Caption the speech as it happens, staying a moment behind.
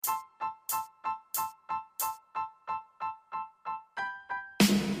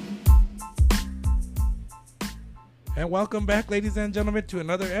And welcome back, ladies and gentlemen, to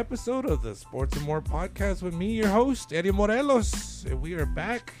another episode of the Sports and More podcast with me, your host, Eddie Morelos. And we are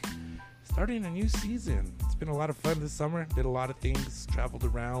back starting a new season. It's been a lot of fun this summer. Did a lot of things, traveled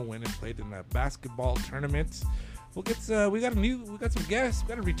around, went and played in a basketball tournament. We got some guests. We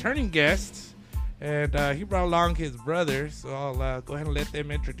got a returning guest, and he brought along his brother. So I'll go ahead and let them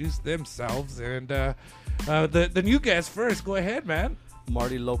introduce themselves. And the new guest first. Go ahead, man.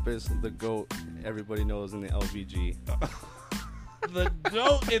 Marty Lopez, the GOAT, everybody knows in the LBG. The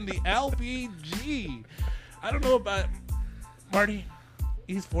GOAT in the LBG. I don't know about Marty.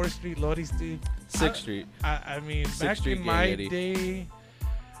 East 4th Street, Lodi Street. 6th Street. I mean, back Street in my Eddie. day,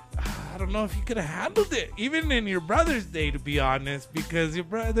 I don't know if you could have handled it. Even in your brother's day, to be honest, because your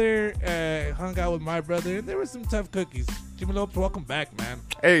brother hung out with my brother, and there were some tough cookies. Jimmy Lopez, welcome back, man.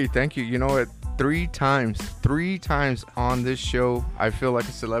 Hey, thank you. You know what? Three times on this show, I feel like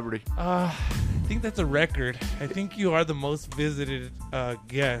a celebrity. I think that's a record. I think you are the most visited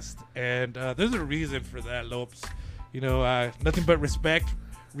guest, and there's a reason for that, Lopes. You know, nothing but respect.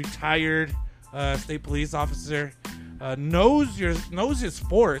 Retired state police officer, knows his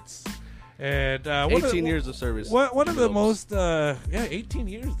sports, and 18 years of service. One of the most 18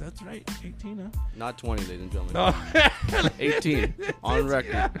 years. That's right, 18. Huh? Not 20, ladies and gentlemen. No. 18 on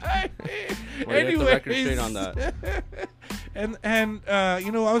record. We're get the record straight on that. And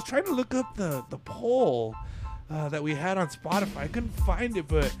you know, I was trying to look up the poll that we had on Spotify. I couldn't find it,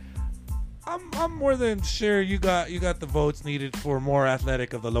 but I'm more than sure you got the votes needed for more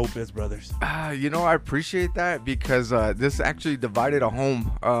athletic of the Lopez brothers. You know, I appreciate that because this actually divided a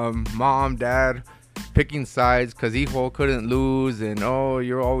home. Mom, dad, picking sides because Hijo couldn't lose, and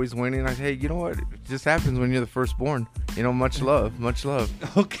you're always winning. I say, hey, you know what? It just happens when you're the firstborn. You know, much love.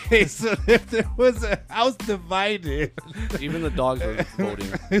 Okay, so if there was a house divided, Even the dogs were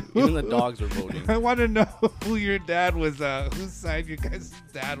voting. I want to know who your dad was, whose side your guys'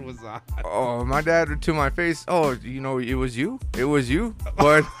 dad was on. Oh, my dad to my face. Oh, you know, it was you.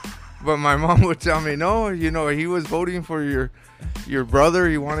 But my mom would tell me, no, you know, he was voting for your brother.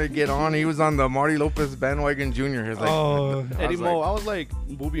 He wanted to get on. He was on the Marty Lopez bandwagon junior. He's like, Eddie Mo, I was like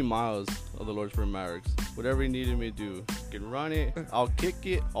Booby Miles of the Lordsburg Mavericks. Whatever he needed me to do. I can run it, I'll kick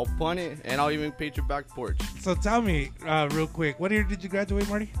it, I'll punt it, and I'll even paint your back porch. So tell me, real quick, what year did you graduate,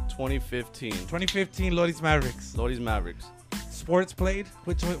 Marty? 2015. 2015, Lodi's Mavericks. Lodi's Mavericks. Sports played?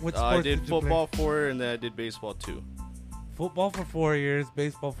 What sports I did you football play? 4, and then I did baseball 2. Football for 4 years,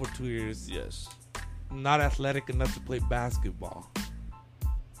 baseball for 2 years. Yes. Not athletic enough to play basketball.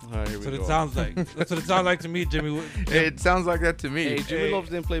 All right, here That's we what go. it sounds like. That's what it sounds like to me, Jimmy. it sounds like that to me. Hey, Jimmy Lopes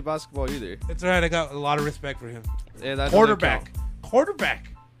didn't play basketball either. It's all right. I got a lot of respect for him. Yeah, that Quarterback.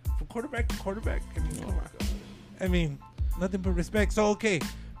 From quarterback to quarterback. I mean, come on. I mean, nothing but respect. So, okay,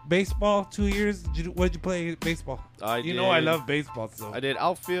 baseball, 2 years. What did you play baseball? You know I love baseball. So I did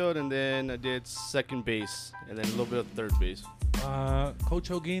outfield, and then I did second base, and then a little bit of third base. Coach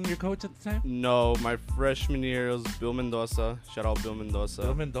Hogan, your coach at the time? No, my freshman year was Bill Mendoza. Shout out Bill Mendoza.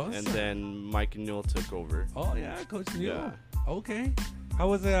 Bill Mendoza. And then Mike Newell took over. Oh, yeah, Coach Newell. Yeah. Okay. How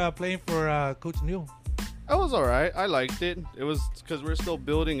was it playing for Coach Newell? I was all right. I liked it. It was because we're still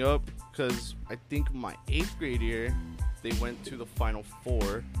building up. Because I think my 8th grade year, they went to the Final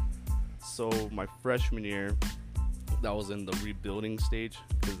Four. So my freshman year, that was in the rebuilding stage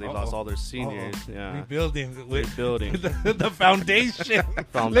because they lost all their seniors. Yeah. Rebuilding. The foundation.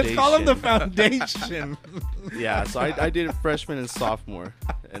 Let's call them the foundation. Yeah, so I did freshman and sophomore,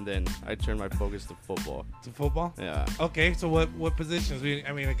 and then I turned my focus to football. To football? Yeah. Okay, so what positions?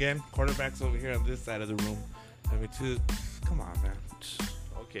 I mean, again, quarterbacks over here on this side of the room. I mean, come on, man.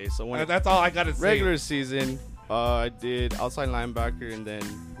 Okay, so when That's all I got to say. regular season, I did outside linebacker, and then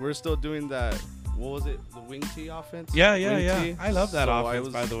we're still doing that. What was it? The wing tee offense? Yeah. Wing tee. I love that So offense, I was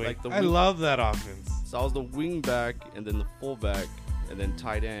by the way. like I love that offense. So I was the wing back, and then the fullback, and then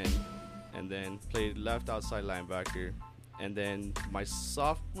tight end, and then played left outside linebacker. And then my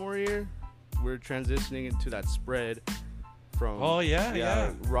sophomore year, we're transitioning into that spread from. Oh,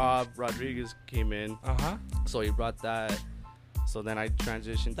 yeah. Rob Rodriguez came in, Uh-huh. so he brought that. So then I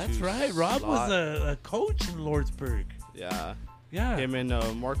transitioned That's to right. Rob slot. was a coach in Lordsburg. Yeah. Yeah. Him and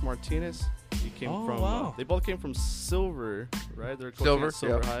Mark Martinez. He came Oh, from. wow. They both came from Silver, right? They're coaching Silver. at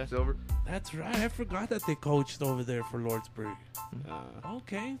Silver Yep, High. Silver. That's right. I forgot that they coached over there for Lordsburg.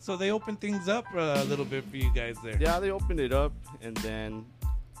 Okay, so they opened things up a little bit for you guys there. Yeah, they opened it up, and then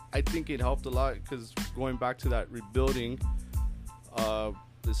I think it helped a lot because going back to that rebuilding,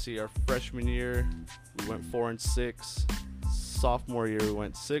 let's see, our freshman year we went 4-6. Sophomore year we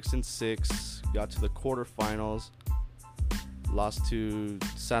went 6-6. Got to the quarterfinals. Lost to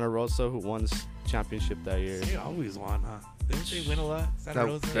Santa Rosa, who won championship that year. They always won, huh? Didn't they win a lot? Santa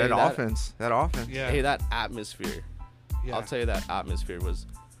Rosa? That that- offense. That offense. Yeah. Hey, that atmosphere. Yeah. I'll tell you, that atmosphere was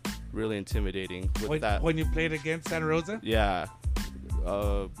really intimidating. With that, when you played against Santa Rosa? yeah,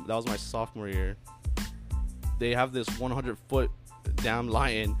 that was my sophomore year. They have this 100-foot damn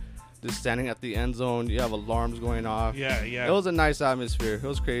lion just standing at the end zone. You have alarms going off. Yeah, yeah. It was a nice atmosphere. It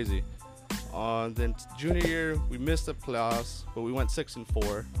was crazy. Then junior year, we missed the playoffs, but we went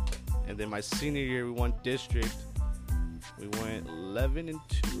 6-4. And then my senior year, we won district. We went 11-2,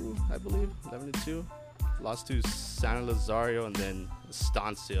 I believe. 11-2. Lost to San Lazario and then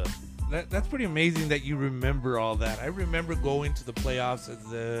Estancia. That's pretty amazing that you remember all that. I remember going to the playoffs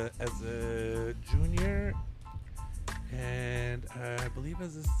as a junior, and I believe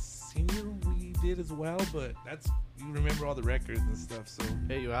as a senior we did as well. But you remember all the records and stuff, so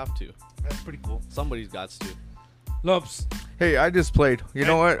Hey, you have to. that's pretty cool. Somebody's got to. Lopes, Hey, I just played. You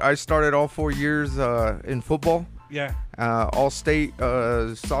know what? I started all 4 years in football. yeah, All state,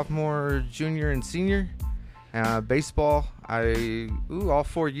 sophomore, junior, and senior. Baseball, all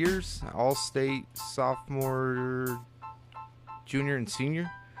 4 years. All state, sophomore, junior, and senior.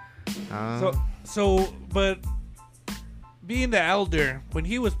 but being the elder, when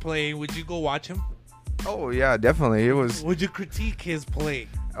he was playing, would you go watch him? Oh yeah, definitely. It was Would you critique his play?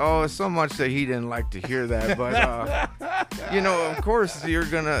 so much that he didn't like to hear that, but of course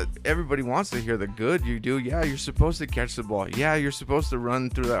everybody wants to hear the good you do. Yeah, you're supposed to catch the ball. Yeah, you're supposed to run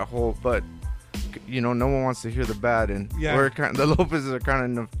through that hole, but no one wants to hear the bad, and Yeah. the Lopez's are kind of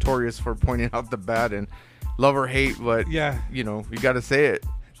notorious for pointing out the bad and love or hate, but Yeah. you got to say it.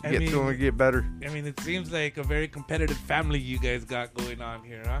 I Get mean- to them and get better. I mean, it seems like a very competitive family you guys got going on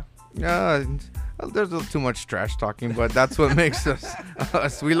here, huh? There's a little too much trash talking, but that's what makes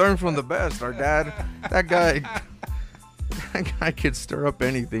us. We learn from the best. Our dad, that guy could stir up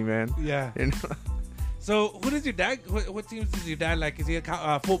anything, man. Yeah. You know? So, who does your dad? What teams does your dad like? Is he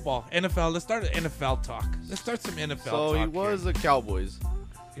a football, NFL? Let's start an NFL talk. Let's start some NFL talk. So he was a Cowboys.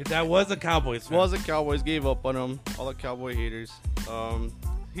 Your dad was a Cowboys fan. Was a Cowboys. Gave up on him. All the Cowboy haters.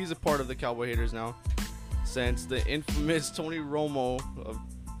 He's a part of the Cowboy haters now. Since the infamous Tony Romo of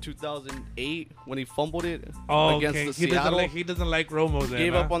 2008 when he fumbled it against the Seattle. He doesn't like Romo. Then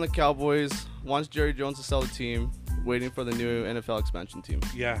Gave up on the Cowboys. Wants Jerry Jones to sell the team. Waiting for the new NFL expansion team.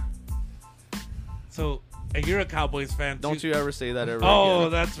 Yeah. So, and you're a Cowboys fan too. Don't you ever say that ever Oh,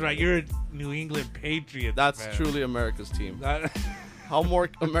 again. that's right. You're a New England Patriots That's fan. truly America's team. That- How more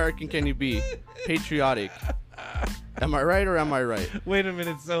American can you be? Patriotic. Am I right or am I right? Wait a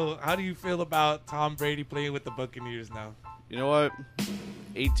minute. So, how do you feel about Tom Brady playing with the Buccaneers now? You know what?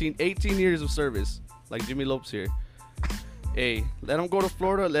 18 years of service, like Jimmy Lopes here. Hey, let him go to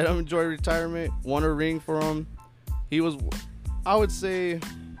Florida. Let him enjoy retirement. Won a ring for him. He was, I would say,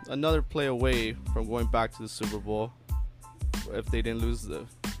 another play away from going back to the Super Bowl. If they didn't lose,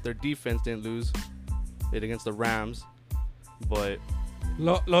 their defense didn't lose it against the Rams. But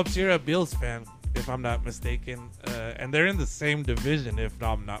Lopes, you're a Bills fan, if I'm not mistaken. And they're in the same division, if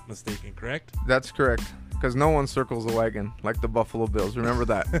I'm not mistaken, correct? That's correct. Because no one circles the wagon like the Buffalo Bills. Remember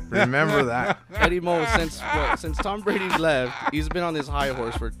that. Remember that. Eddie Mo, since Tom Brady's left, he's been on this high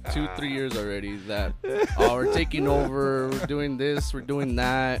horse for 2-3 years already. That we're taking over, we're doing this, we're doing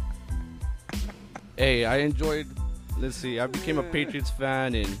that. Hey, I enjoyed. Let's see, I became a Patriots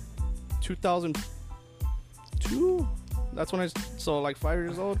fan in 2002. That's when I saw, like, 5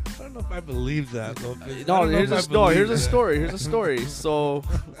 years old. I don't know if I believe that, Lopez. I No, don't know here's if I a story. believe Here's a that. story. Here's a story. So,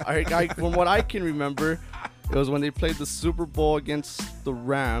 from what I can remember, it was when they played the Super Bowl against the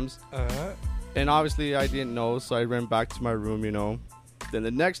Rams. And obviously, I didn't know, so I ran back to my room, Then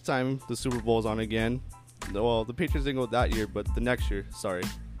the next time the Super Bowl's on again, well, the Patriots didn't go that year, but the next year,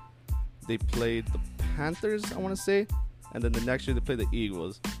 they played the Panthers, I want to say. And then the next year, they played the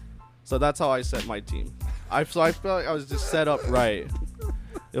Eagles. So that's how I set my team. I felt like I was just set up right.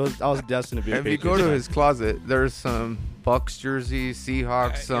 I was destined to be a If you Patriots go to fan. his closet, there's some Bucks jersey,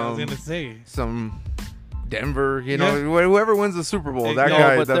 Seahawks, I was gonna say. some Denver. Yeah. Whoever wins the Super Bowl, that No,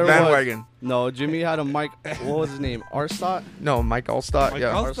 guy, but the there bandwagon. No, Jimmy had a Mike. What was his name? Arstott? No, Mike Allstott. Mike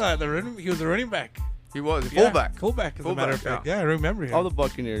Yeah, Allstott, he was a running back. he was Yeah, fullback. Fullback, as a matter of Fullback, fact. Yeah, I remember him. All the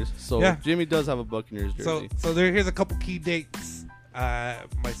Buccaneers. So Yeah. Jimmy does have a Buccaneers jersey. So here's a couple key dates.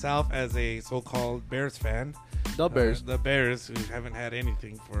 Myself, as a so-called Bears fan, the Bears. the Bears, who haven't had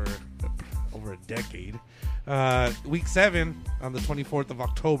anything for over a decade. Week 7 on the 24th of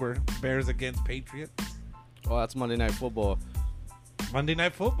October, Bears against Patriots. Oh, that's Monday Night Football. Monday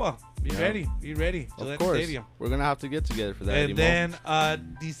Night Football. Be Yeah. ready. Be ready. Of Gillette course. Stadium. We're going to have to get together for that. And Eddie Mo.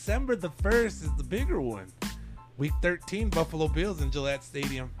 then December the 1st is the bigger one. Week 13, Buffalo Bills in Gillette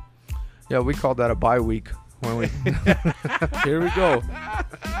Stadium. Yeah, we call that a bye week. When we Here we go.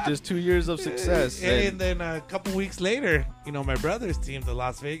 Just 2 years of success. And then a couple weeks later, my brother's team, the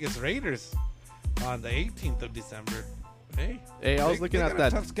Las Vegas Raiders, on the 18th of December. Hey, I was looking at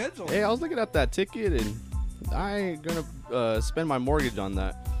that tough schedule. Hey, I was looking at that ticket, and I ain't gonna spend my mortgage on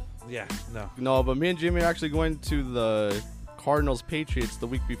that. Yeah, no. No, but me and Jimmy are actually going to the Cardinals Patriots the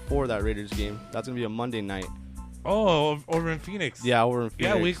week before that Raiders game. That's gonna be a Monday night. Oh, over in Phoenix. Yeah, over in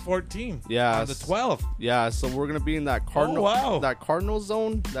Phoenix. Yeah, week 14. Yeah, on the 12th. Yeah, so we're gonna be in that Cardinal, wow. that Cardinal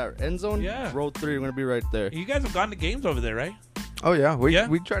zone, that end zone. Yeah. Row 3. We're gonna be right there. You guys have gone to games over there, right? Oh yeah, we Yeah?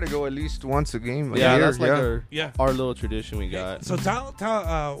 try to go at least once a game. Yeah, a year, that's like Yeah. our little tradition we got. So tell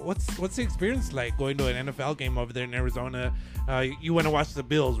what's the experience like going to an NFL game over there in Arizona? You went to watch the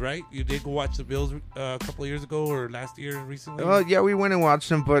Bills, right? You did go watch the Bills a couple of years ago or last year recently? Well, yeah, we went and watched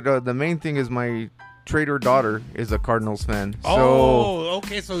them, but the main thing is my trader daughter is a Cardinals fan. Oh,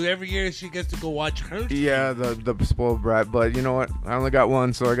 okay. So every year she gets to go watch her team. Yeah, the spoiled brat. But you know what? I only got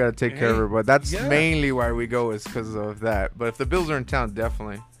one, so I got to take care of her. But that's mainly why we go is because of that. But if the Bills are in town,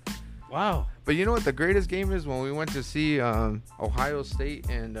 definitely. Wow. But you know what the greatest game is? When we went to see Ohio State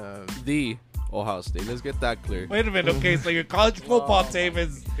and... the Ohio State. Let's get that clear. Wait a minute. Okay, so your college football team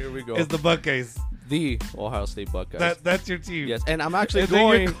is Here we go. is the Buckeyes. The Ohio State Buckeyes. That's your team. Yes, and I'm actually Is it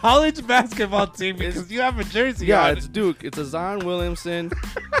going. your college basketball team because you have a jersey Yeah, on. it's Duke. It's a Zion Williamson.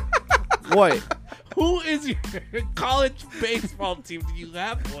 What? Who is your college baseball team? Do you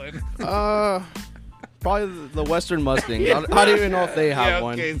have one? Probably the Western Mustangs. I don't even know if they have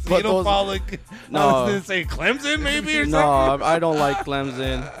one. Okay, so But you don't those- follow. No. I was gonna say Clemson maybe or No, something. I don't like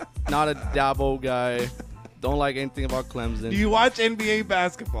Clemson. Not a Dabo guy. Don't like anything about Clemson. Do you watch NBA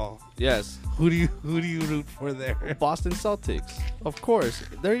basketball? Yes. Who do you root for there? Boston Celtics. Of course.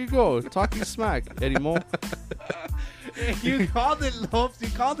 There you go. Talking smack, Eddie Mo. You called it, Lopes. You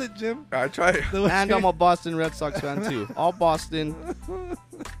called it, Jim. I tried. And I'm a Boston Red Sox fan too. All Boston.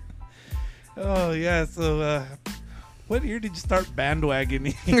 Oh yeah. So, what year did you start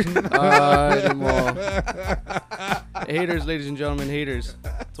bandwagoning? Eddie Mo. Haters, ladies and gentlemen, haters.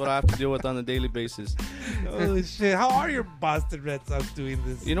 That's what I have to deal with on a daily basis. Holy shit! How are your Boston Red Sox doing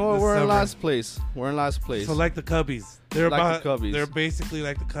this? You know what? this We're in summer? last place. We're in last place. So like the Cubbies. They're Like the Cubbies. They're basically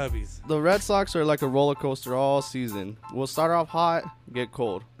like the Cubbies. The Red Sox are like a roller coaster all season. We'll start off hot, get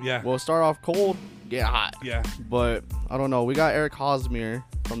cold. Yeah. We'll start off cold, get hot. Yeah. But I don't know. We got Eric Hosmer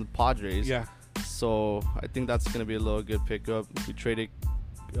from the Padres. Yeah. So I think that's going to be a little good pickup. We traded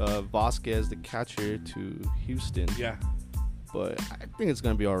Vasquez, the catcher, to Houston. Yeah. But I think it's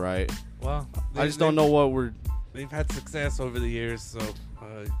going to be all right. Well, I just don't know what we're... They've had success over the years, so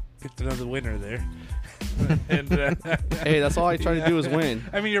picked another winner there. And Hey, that's all I try to do is win.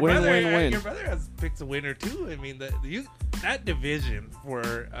 I mean, your Win, brother, win, win. your brother has picked a winner too. I mean, that division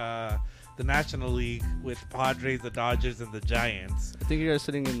for the National League with the Padres, the Dodgers, and the Giants. I think you guys are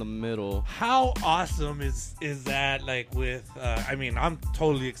sitting in the middle. How awesome is that? Like with, I mean, I'm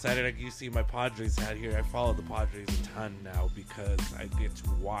totally excited. Like you see my Padres hat here. I follow the Padres a ton now because I get to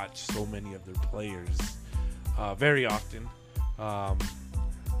watch so many of their players very often.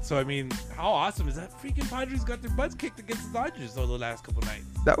 So I mean, how awesome is that? Freaking Padres got their butts kicked against the Dodgers over the last couple nights.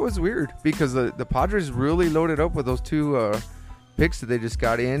 That was weird because the Padres really loaded up with those two picks that they just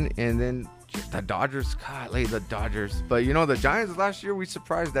got in, and then the Dodgers, golly, the Dodgers. But you know, the Giants last year, we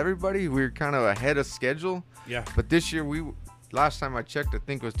surprised everybody. We were kind of ahead of schedule. Yeah. But this year, last time I checked, I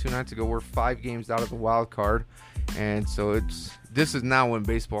think it was 2 nights ago, we're 5 games out of the wild card. And so this is now when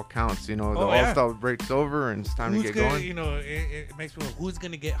baseball counts. You know, the All-Star break's over and it's time to get going. You know, it makes me wonder who's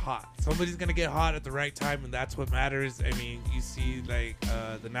going to get hot. Somebody's going to get hot at the right time, and that's what matters. I mean, you see, like,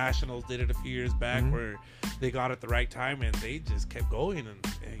 the Nationals did it a few years back where they got at the right time, and they just kept going, and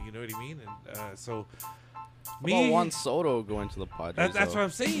you know what I mean? And so... How about Juan Soto going to the Padres? That's what I'm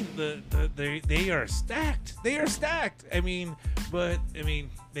saying. They are stacked. They are stacked. I mean,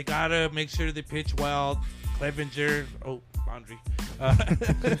 they gotta make sure they pitch well. Clevenger, laundry.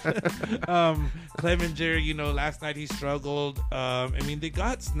 Clevenger, you know, last night he struggled. I mean, they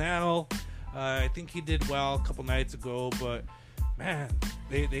got Snell. I think he did well a couple nights ago, but man,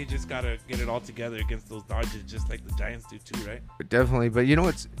 they just gotta get it all together against those Dodgers, just like the Giants do too, right? Definitely. But you know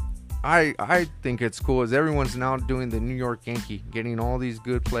what's I think it's cool is everyone's now doing the New York Yankee, getting all these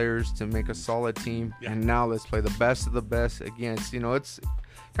good players to make a solid team, and now let's play the best of the best against, you know, it's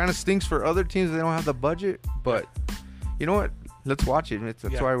kind of stinks for other teams. They don't have the budget, but you know what? Let's watch it.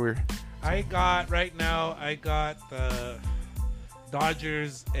 That's why we're... I got the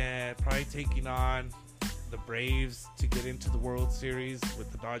Dodgers and probably taking on the Braves to get into the World Series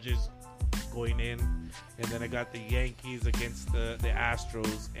with the Dodgers going in, and then I got the Yankees against the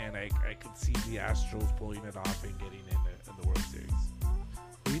Astros, and I could see the Astros pulling it off and getting in the World Series.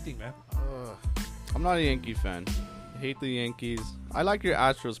 What do you think, man? I'm not a Yankee fan. I hate the Yankees. I like your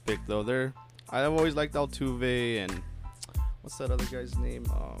Astros pick though. I've always liked Altuve and what's that other guy's name?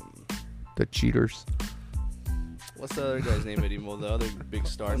 The cheaters. What's the other guy's name, Edimo? The other big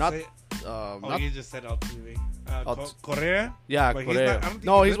star. You just said Altuve. Correa? Yeah, But Correa.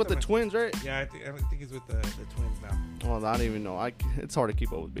 He's with the Twins, right? Yeah, I don't think he's with the Twins now. Well, I don't even know. It's hard to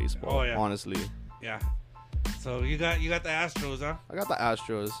keep up with baseball. Oh, yeah. Honestly. Yeah. So you got the Astros, huh? I got the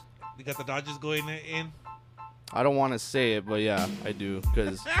Astros. You got the Dodgers going in. I don't want to say it, but yeah, I do.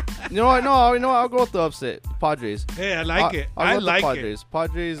 Because you know what? No, I'll go with the upset. Padres. Hey, I like it. I'll go I with like the it. Padres.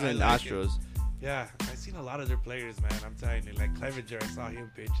 Padres and like Astros. Yeah, I've seen a lot of their players, man. I'm telling you, like Clevenger, I saw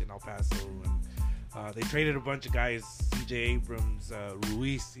him pitch in El Paso, and they traded a bunch of guys, C.J. Abrams,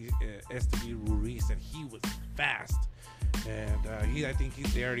 Ruiz, Estevez Ruiz, and he was fast. And I think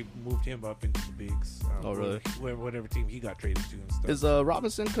they already moved him up into the bigs. Oh, really? Whatever team he got traded to and stuff. Is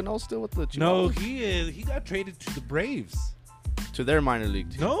Robinson Cano still with the Chihuahuas? No, he got traded to the Braves. To their minor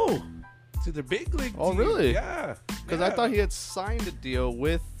league team? No, to their big league Oh, team. really? Yeah. Because I thought he had signed a deal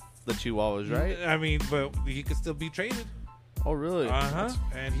with the Chihuahuas, right? I mean, but he could still be traded. Oh, really?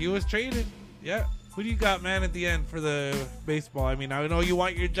 And he was traded. Yeah. Who do you got, man, at the end for the baseball? I mean, I know you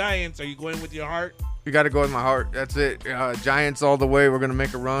want your Giants. Are you going with your heart? You got to go with my heart. That's it. Giants all the way. We're gonna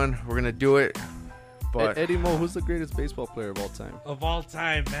make a run. We're gonna do it. But Eddie Mo, who's the greatest baseball player of all time? Of all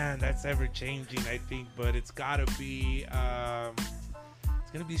time, man, that's ever changing, I think. But it's gotta be.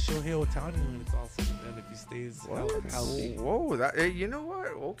 It's gonna be Shohei Ohtani when it's all said and done if he stays healthy. Whoa, you know what?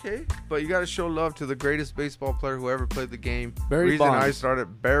 Okay, but you got to show love to the greatest baseball player who ever played the game. Barry Reason Bonds. I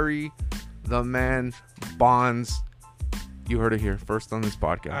started Barry, the man Bonds. You heard it here first on this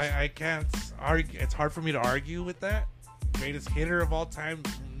podcast. I can't argue. It's hard for me to argue with that. Greatest hitter of all time,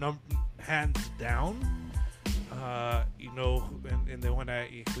 hands down. And then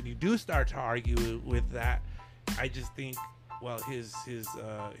when you do start to argue with that, I just think, well, his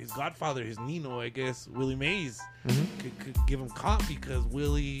godfather, his Nino, I guess, Willie Mays, could give him comp because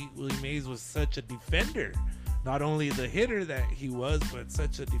Willie Mays was such a defender. Not only the hitter that he was, but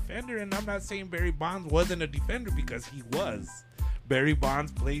such a defender. And I'm not saying Barry Bonds wasn't a defender because he was. Barry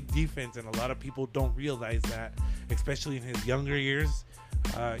Bonds played defense, and a lot of people don't realize that, especially in his younger years.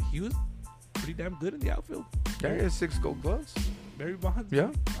 He was pretty damn good in the outfield. Yeah, he has 6 Gold Gloves. Barry Bonds.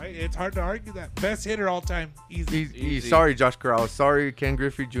 Yeah. Right? It's hard to argue that. Best hitter all time. Easy. Sorry, Josh Corrales. Sorry, Ken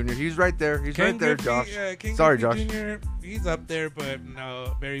Griffey Jr. He's right there. He's right there, Josh. Sorry, Griffey Josh. Jr., he's up there, but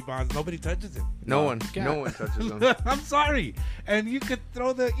no, Barry Bonds, nobody touches him. No one touches him. I'm sorry. And you could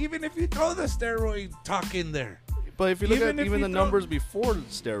even if you throw the steroid talk in there. But if you look at even the numbers before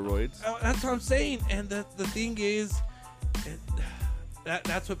steroids. That's what I'm saying. And the thing is,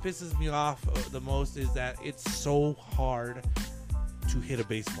 that's what pisses me off the most is that it's so hard to hit a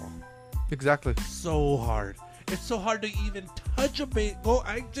baseball. Exactly. So hard. It's so hard to even touch a baseball.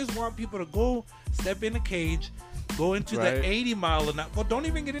 I just want people to go step in a cage, go into the 80 mile an hour. Well, don't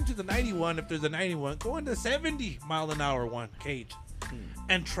even get into the 91 if there's a 91. Go into 70 mile an hour one cage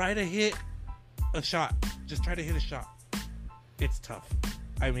and try to hit a shot. Just try to hit a shot. It's tough.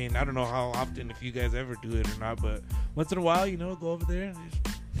 I mean, I don't know how often, if you guys ever do it or not, but once in a while, go over there.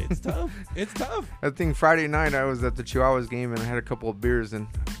 It's tough. It's tough. I think Friday night I was at the Chihuahuas game and I had a couple of beers and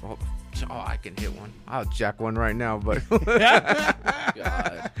I can hit one. I'll jack one right now, but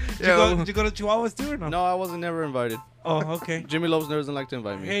God. Did you go to Chihuahuas too or no? No, I wasn't never invited. Oh, okay. Jimmy Lopes doesn't like to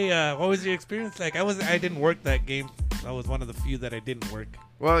invite me. Hey, what was your experience like? I didn't work that game. I was one of the few that I didn't work.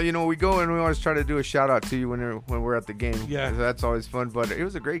 Well, we go and we always try to do a shout out to you when we're at the game. Yeah, so that's always fun. But it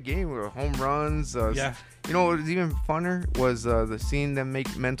was a great game with home runs. Yeah. What was even funner was the seeing them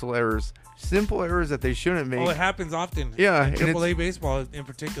make mental errors, simple errors that they shouldn't make. Oh, it happens often. Yeah, in AAA baseball in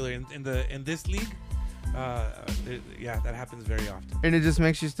particular. In this league, that happens very often. And it just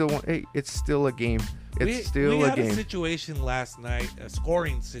makes you still want. Hey, it's still a game. It's still a game. We had a situation last night, a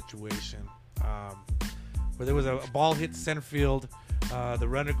scoring situation, where there was a ball hit center field. The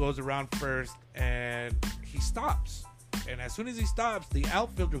runner goes around first, and he stops. And as soon as he stops, the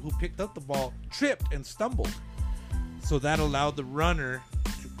outfielder who picked up the ball tripped and stumbled. So that allowed the runner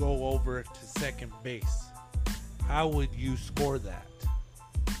to go over to second base. How would you score that?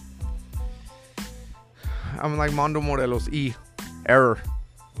 I'm like Mondo Morelos. Error.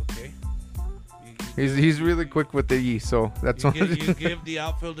 Okay. He's really quick with the E, so that's you give the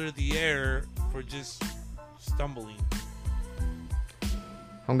outfielder the error for just stumbling.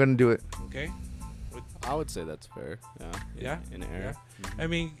 I'm gonna do it. Okay. I would say that's fair. Yeah. In error. Yeah. I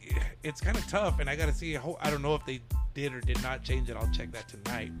mean, it's kind of tough, and I got to see. I don't know if they did or did not change it. I'll check that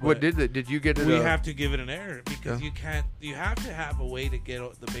tonight. What did it? Did you get it? We have to give it an error because you can't. You have to have a way to get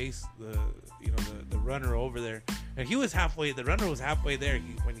the base, the runner over there. And he was halfway. The runner was halfway there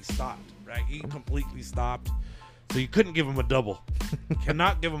when he stopped. Right, he completely stopped. So you couldn't give him a double.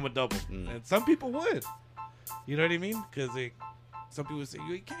 Cannot give him a double. And some people would. You know what I mean? Because some people say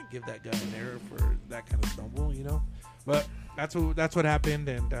you can't give that guy an error for that kind of stumble. But that's what happened,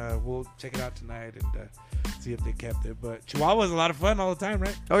 and we'll check it out tonight and see if they kept it. But Chihuahua is a lot of fun all the time,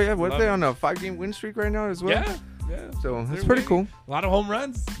 right? Oh yeah, what are they on a 5-game win streak right now as well? Yeah. So that's pretty cool. A lot of home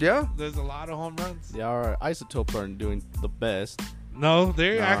runs. Yeah, there's a lot of home runs. Yeah, our isotopes aren't doing the best. No,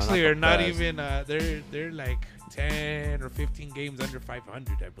 they actually are not best. even. They're like 10 or 15 games under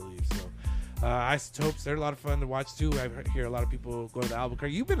 500, I believe. So, Isotopes, they're a lot of fun to watch too. I hear a lot of people go to the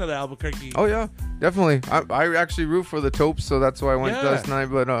Albuquerque. You've been to the Albuquerque. Oh yeah, definitely. I actually root for the Topes, so that's why I went last night.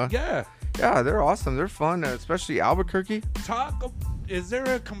 But yeah, they're awesome. They're fun, especially Albuquerque. Is there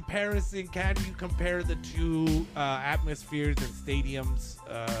a comparison? Can you compare the two atmospheres and stadiums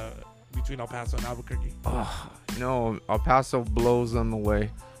between El Paso and Albuquerque? Oh, no, El Paso blows them away.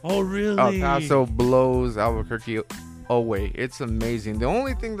 Oh, really? El Paso blows Albuquerque away. It's amazing. The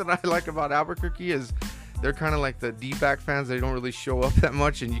only thing that I like about Albuquerque is they're kind of like the D-back fans. They don't really show up that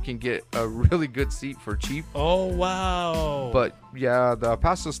much, and you can get a really good seat for cheap. Oh, wow. But, yeah, the El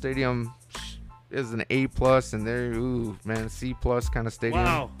Paso Stadium is an A+, and they're, C+ kind of stadium.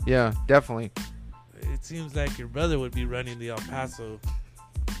 Wow. Yeah, definitely. It seems like your brother would be running the El Paso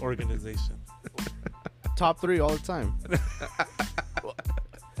organization. Top 3 all the time.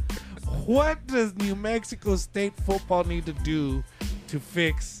 What does New Mexico State football need to do to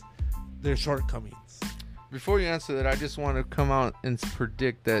fix their shortcomings? Before you answer that, I just want to come out and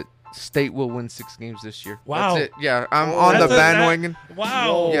predict that State will win 6 games this year. Wow. That's it. Yeah, I'm on the bandwagon.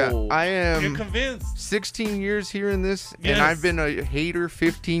 Wow. Yeah, I am. You're convinced. 16 years here in this, Yes. and I've been a hater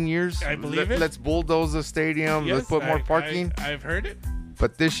 15 years. I believe it. Let's bulldoze the stadium. Yes, Let's put more parking. I've heard it.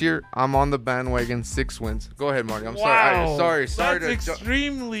 But this year, I'm on the bandwagon. 6 wins. Go ahead, Marty. I'm Wow. sorry. That's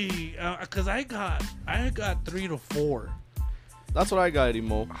extremely. Because I got 3 to 4. That's what I got,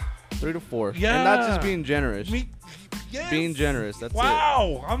 Emo. 3 to 4. Yeah. And that's just being generous. Yes. Being generous. That's it.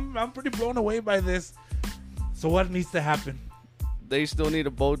 Wow. I'm pretty blown away by this. So what needs to happen? They still need to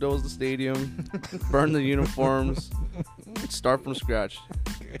bulldoze the stadium, burn the uniforms, start from scratch,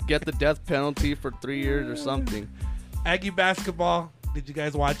 get the death penalty for 3 years or something. Aggie basketball. Did you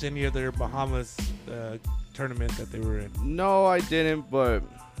guys watch any of their Bahamas tournament that they were in? No, I didn't, but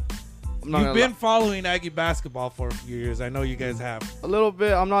You've been following Aggie basketball for a few years. I know you guys have. A little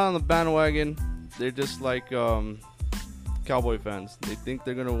bit. I'm not on the bandwagon. They're just like Cowboy fans. They think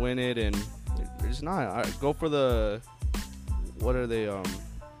they're gonna win it, and they're just not. I go for the. What are they?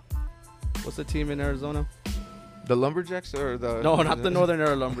 What's the team in Arizona? The Lumberjacks or the? No, not the Northern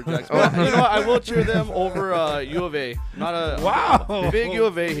Air Lumberjacks. But you know what? I will cheer them over U of A. Not a big U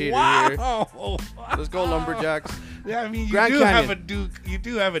of A hater here. Let's go Lumberjacks. Yeah, I mean you Grand do Canyon. have a Duke. You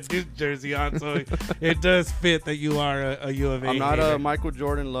do have a Duke jersey on, so it does fit that you are a U of A. I'm not hater. a Michael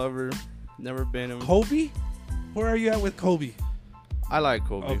Jordan lover. Never been him. Kobe. Where are you at with Kobe? I like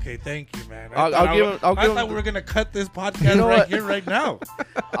Kobe. Okay, thank you, man. I thought we were gonna cut this podcast here, right now.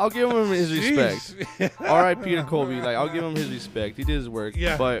 I'll give him his respect. R.I.P. to Kobe. Like, I'll give him his respect. He did his work.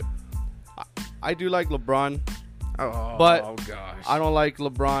 Yeah. But I do like LeBron. Oh, but gosh. I don't like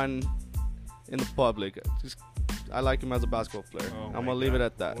LeBron in the public. I like him as a basketball player. Oh I'm my gonna leave it God.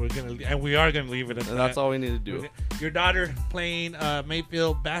 at that. We are gonna leave it at And that. that's all we need to do. Your daughter playing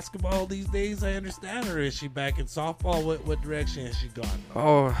Mayfield basketball these days, I understand, or is she back in softball? What direction has she gone?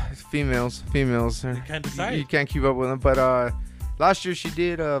 Oh, it's females. You can't decide. You can't keep up with them. But last year she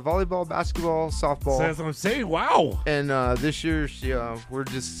did volleyball, basketball, softball. So that's what I'm saying. Wow. And this year we're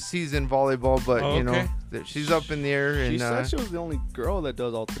just season volleyball, but Oh, okay. she's up in the air. And She said she was the only girl that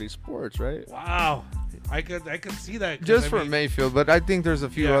does all 3 sports, right? Wow. I could see that. 'cause just I for mean, Mayfield, but I think there's a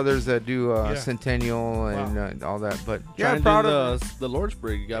few Yeah. others that do Yeah. Centennial and all that. But Trying to proud do of the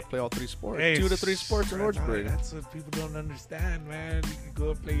Lordsburg. You got to play all 3 sports. Hey, 2 to 3 sports in Lordsburg. That's what people don't understand, man. You can go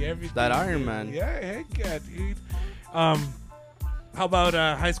and play everything. That Iron dude. Man. Yeah, heck yeah, dude. How about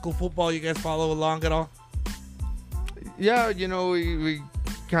high school football? You guys follow along at all? Yeah, we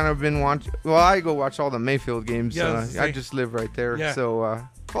kind of been watching. Well, I go watch all the Mayfield games. Yeah, I just live right there, Yeah. so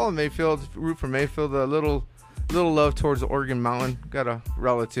follow Mayfield, root for Mayfield. A little love towards Oregon Mountain. Got a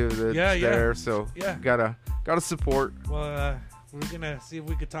relative that's there, so Yeah. gotta support. Well, we're gonna see if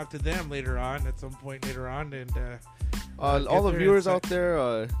we could talk to them later on, at some point later on, and All the their viewers insight. out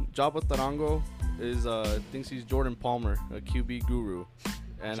there, Jabba Tarango thinks he's Jordan Palmer, a QB guru.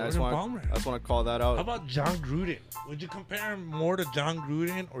 And Jordan Palmer. I just want to call that out. How about John Gruden? Would you compare him more to John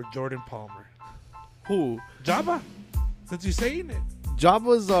Gruden or Jordan Palmer? Who? Jabba. Since you're saying it.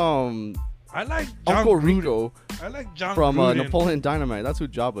 Jabba's I like John Uncle Gruden. Rico I like John from Gruden. Napoleon Dynamite. That's who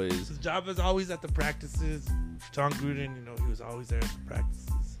Jabba is. Jabba's always at the practices. John Gruden, he was always there at the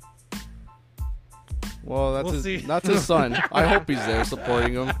practices. Well, We'll see. that's his son. I hope he's there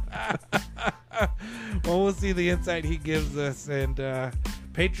supporting him. Well, we'll see the insight he gives us, and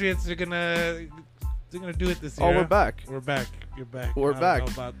Patriots are gonna do it this year. Oh, we're back. We're back. You're back. We're I back.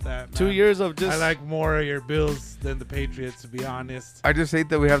 don't know about that, man. 2 years of just. I like more of your Bills than the Patriots, to be honest. I just hate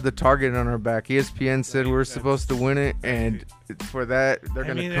that we have the target on our back. ESPN said we're supposed to win it, and for that they're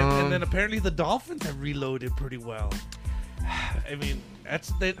gonna come. And then apparently the Dolphins have reloaded pretty well. I mean,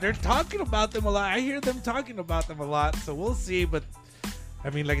 they're talking about them a lot. I hear them talking about them a lot, so we'll see. But I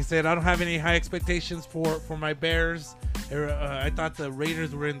mean, like I said, I don't have any high expectations for my Bears. I thought the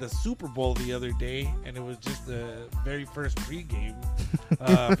Raiders were in the Super Bowl the other day, and it was just the very first preseason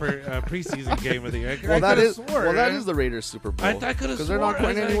game of the year. That is the Raiders Super Bowl. I could have because they're not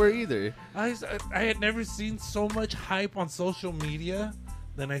going anywhere either. I had never seen so much hype on social media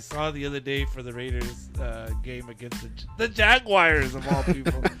than I saw the other day for the Raiders game against the Jaguars of all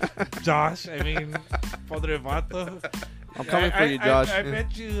people. Josh, I mean, Padre Vato. I'm coming for you, Josh. I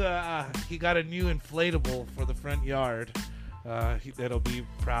bet you he got a new inflatable for the front yard. That'll be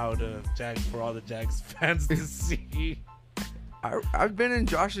proud for all the Jags fans to see. I've been in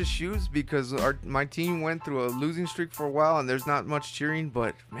Josh's shoes because my team went through a losing streak for a while, and there's not much cheering.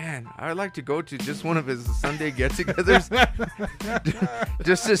 But man, I'd like to go to just one of his Sunday get-togethers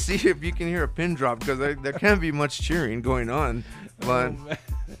just to see if you can hear a pin drop, because there can't be much cheering going on. But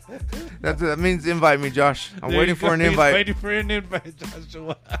that means invite me, Josh. I'm waiting for an invite. Waiting for an invite,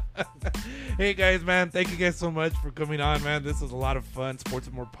 Joshua. Hey guys, man, thank you guys so much for coming on, man. This was a lot of fun. Sports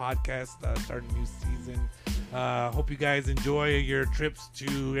and More podcast, starting a new season. Hope you guys enjoy your trips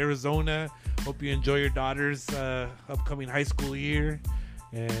to Arizona. Hope you enjoy your daughter's upcoming high school year.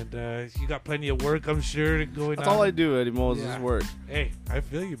 And you got plenty of work, I'm sure, going on. That's all I do anymore is just work. Hey, I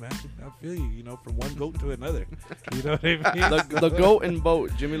feel you, man. I feel you, from one goat to another. You know what I mean? The goat and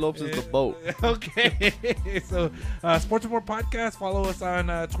boat. Jimmy Lopes is the boat. Okay. So, Sports and More Podcast. Follow us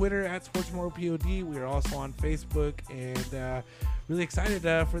on Twitter at Sports and More POD. We are also on Facebook. And really excited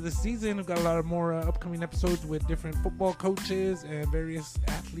for this season. We've got a lot of more upcoming episodes with different football coaches and various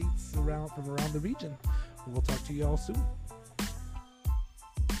athletes from around the region. We'll talk to you all soon.